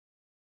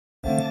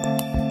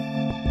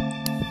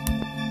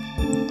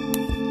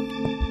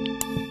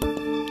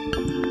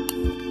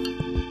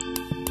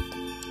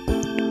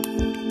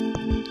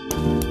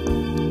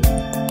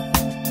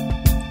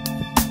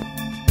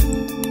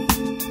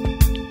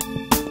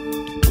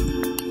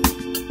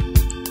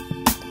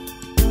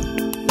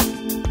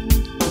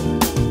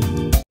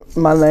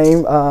My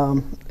name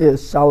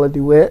is Charlotte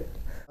DeWitt.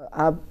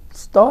 I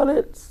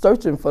started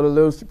searching for the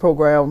literacy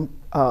program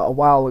a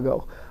while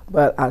ago,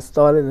 but I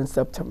started in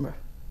September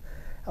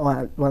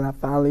when I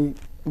finally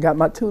got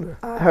my tutor.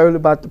 I heard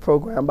about the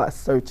program by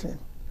searching.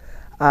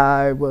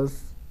 I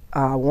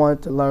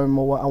wanted to learn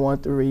more, I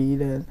wanted to read,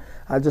 and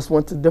I just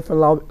went to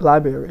different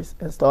libraries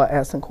and started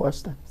asking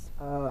questions.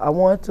 I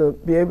wanted to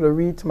be able to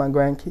read to my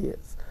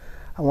grandkids.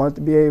 I wanted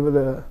to be able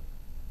to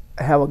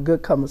have a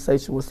good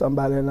conversation with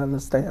somebody and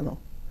understand them.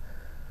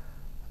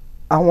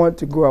 I want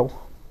to grow.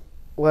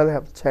 What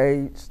have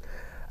changed?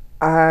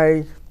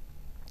 I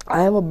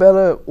have a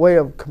better way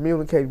of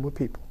communicating with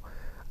people.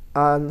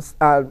 At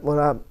first when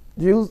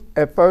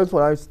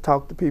I used to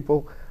talk to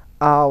people,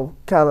 I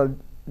kind of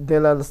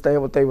didn't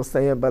understand what they were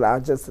saying, but I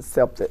just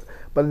accepted.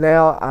 But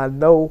now I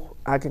know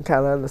I can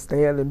kind of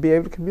understand and be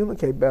able to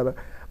communicate better.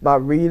 My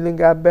reading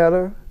got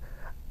better.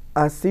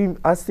 I see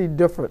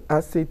different.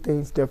 I see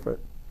things different.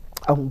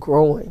 I'm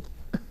growing.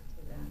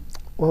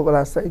 What would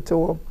I say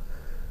to them?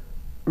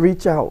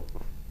 Reach out.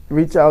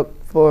 Reach out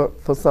for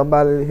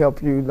somebody to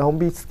help you. Don't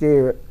be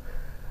scared.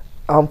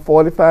 I'm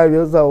 45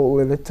 years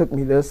old and it took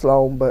me this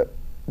long, but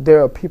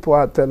there are people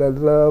out there that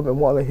love and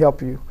want to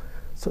help you.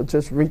 So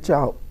just reach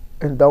out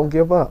and don't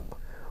give up.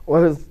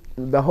 What is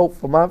the hope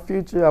for my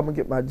future? I'm going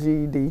to get my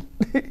GED.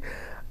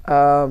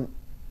 I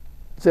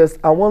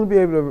want to be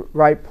able to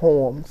write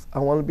poems. I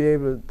want to be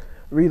able to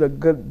read a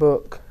good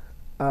book.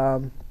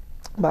 By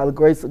the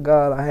grace of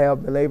God, I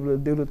have been able to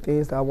do the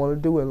things that I want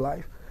to do in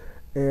life.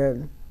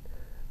 And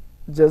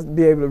just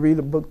be able to read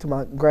a book to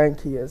my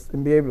grandkids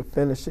and be able to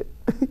finish it.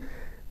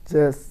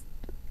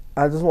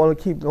 I just want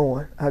to keep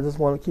going. I just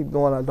want to keep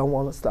going. I don't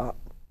want to stop.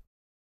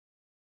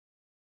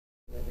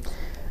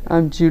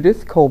 I'm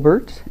Judith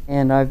Colbert,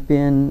 and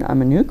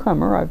I'm a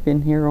newcomer. I've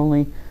been here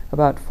only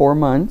about 4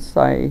 months.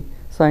 I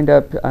signed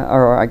up,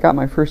 or I got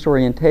my first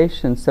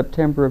orientation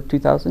September of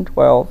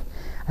 2012.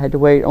 I had to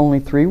wait only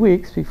 3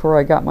 weeks before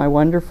I got my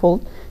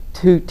wonderful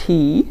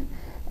 2T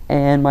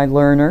and my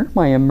learner,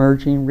 my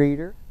emerging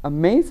reader.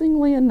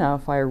 Amazingly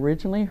enough, I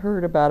originally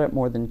heard about it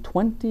more than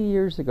 20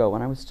 years ago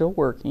when I was still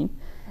working,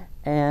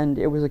 and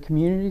it was a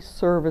community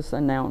service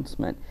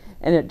announcement,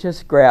 and it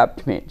just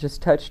grabbed me. It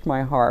just touched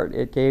my heart.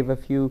 It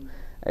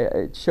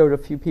showed a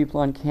few people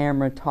on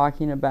camera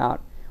talking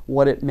about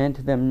what it meant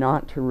to them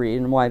not to read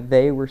and why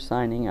they were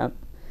signing up.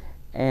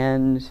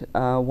 And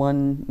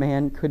one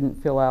man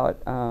couldn't fill out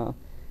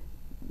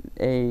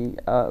an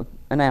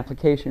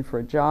application for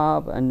a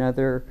job.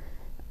 Another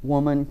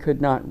woman could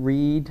not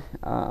read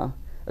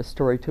a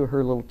story to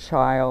her little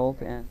child.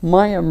 And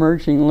my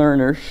emerging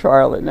learner,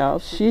 Charlotte, now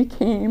she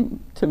came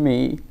to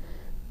me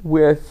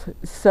with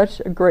such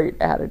a great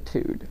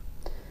attitude.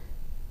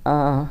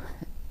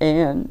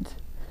 And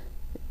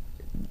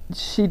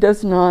she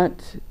does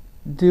not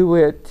do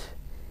it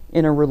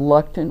in a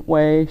reluctant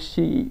way.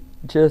 She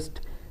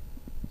just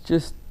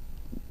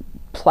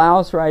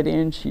plows right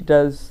in. She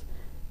does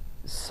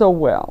so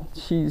well.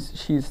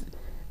 She's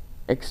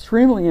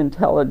extremely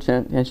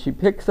intelligent, and she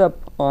picks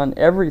up on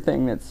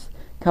everything that's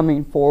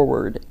coming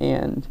forward,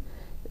 and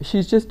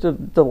she's just a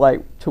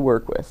delight to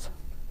work with.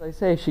 As I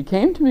say, she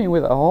came to me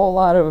with a whole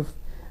lot of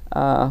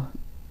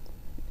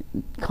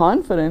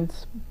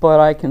confidence, but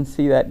I can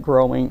see that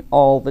growing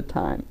all the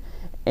time.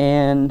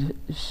 And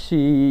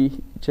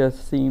she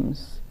just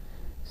seems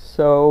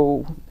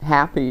so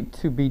happy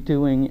to be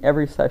doing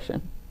every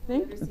session. I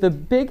think the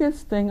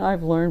biggest thing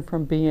I've learned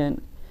from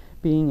being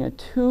a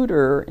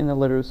tutor in the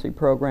literacy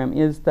program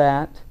is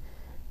that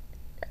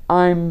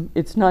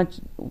it's not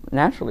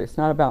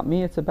about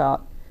me, it's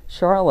about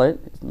Charlotte,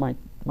 my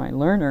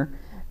learner,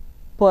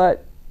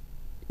 but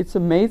it's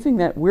amazing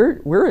that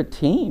we're a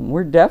team.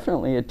 We're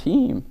definitely a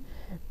team,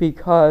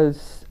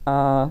 because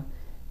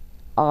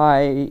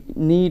I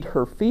need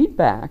her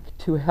feedback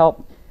to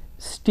help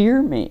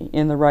steer me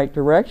in the right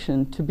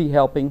direction to be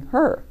helping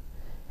her.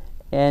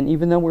 And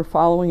even though we're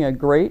following a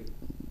great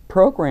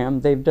program,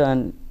 they've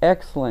done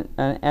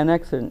an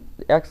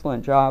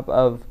excellent job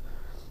of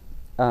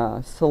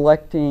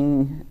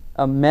selecting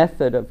a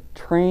method of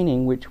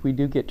training, which we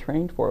do get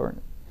trained for.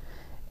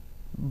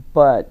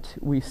 But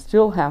we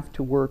still have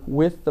to work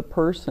with the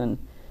person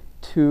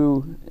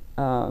to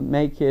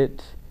make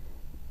it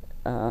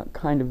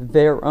kind of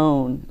their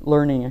own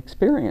learning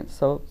experience.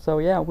 So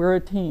yeah, we're a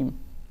team.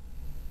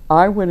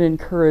 I would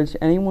encourage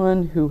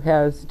anyone who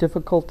has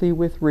difficulty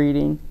with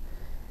reading,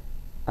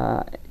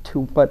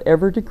 to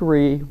whatever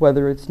degree,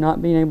 whether it's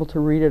not being able to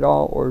read at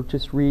all or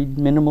just read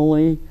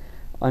minimally,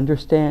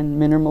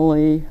 understand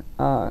minimally,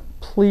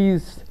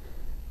 please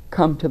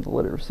come to the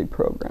literacy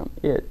program.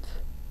 It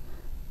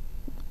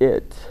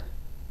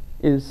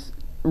is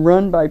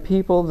run by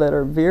people that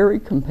are very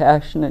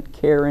compassionate,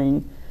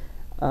 caring,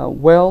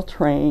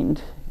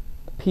 well-trained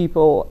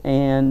people,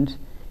 and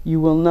you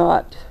will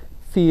not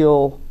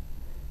feel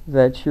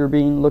that you're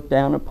being looked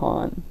down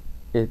upon.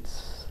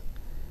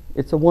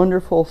 It's a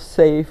wonderful,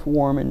 safe,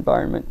 warm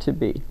environment to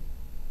be.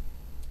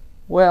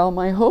 Well,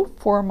 my hope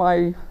for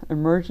my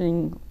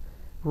emerging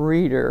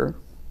reader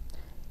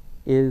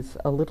is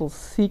a little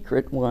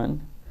secret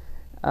one.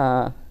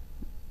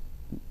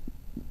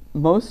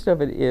 Most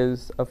of it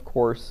is, of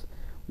course,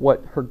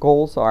 what her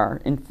goals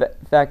are. In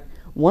fact,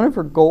 one of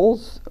her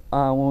goals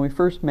when we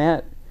first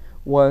met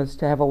was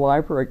to have a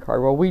library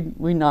card. Well,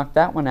 we knocked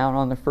that one out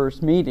on the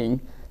first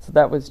meeting, so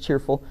that was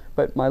cheerful.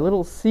 But my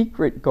little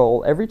secret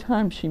goal, every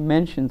time she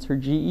mentions her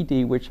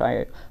GED, which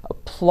I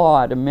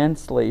applaud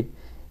immensely,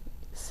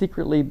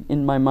 secretly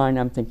in my mind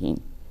I'm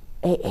thinking,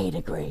 AA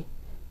degree,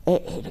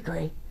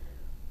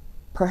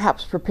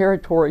 perhaps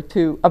preparatory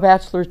to a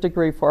bachelor's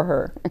degree for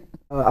her.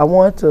 I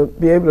want to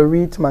be able to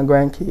read to my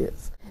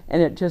grandkids.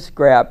 And it just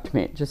grabbed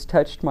me, it just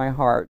touched my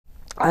heart.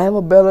 I have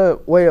a better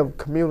way of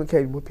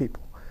communicating with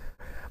people.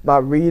 My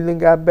reading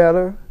got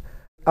better.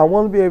 I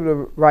want to be able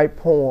to write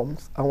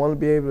poems. I want to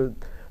be able to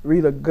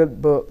read a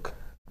good book.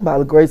 By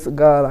the grace of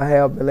God, I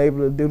have been able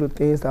to do the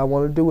things that I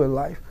want to do in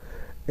life.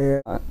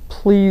 And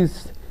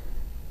please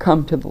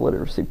come to the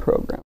literacy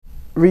program.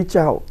 Reach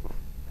out.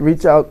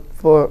 Reach out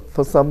for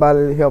somebody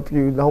to help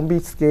you. Don't be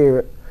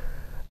scared.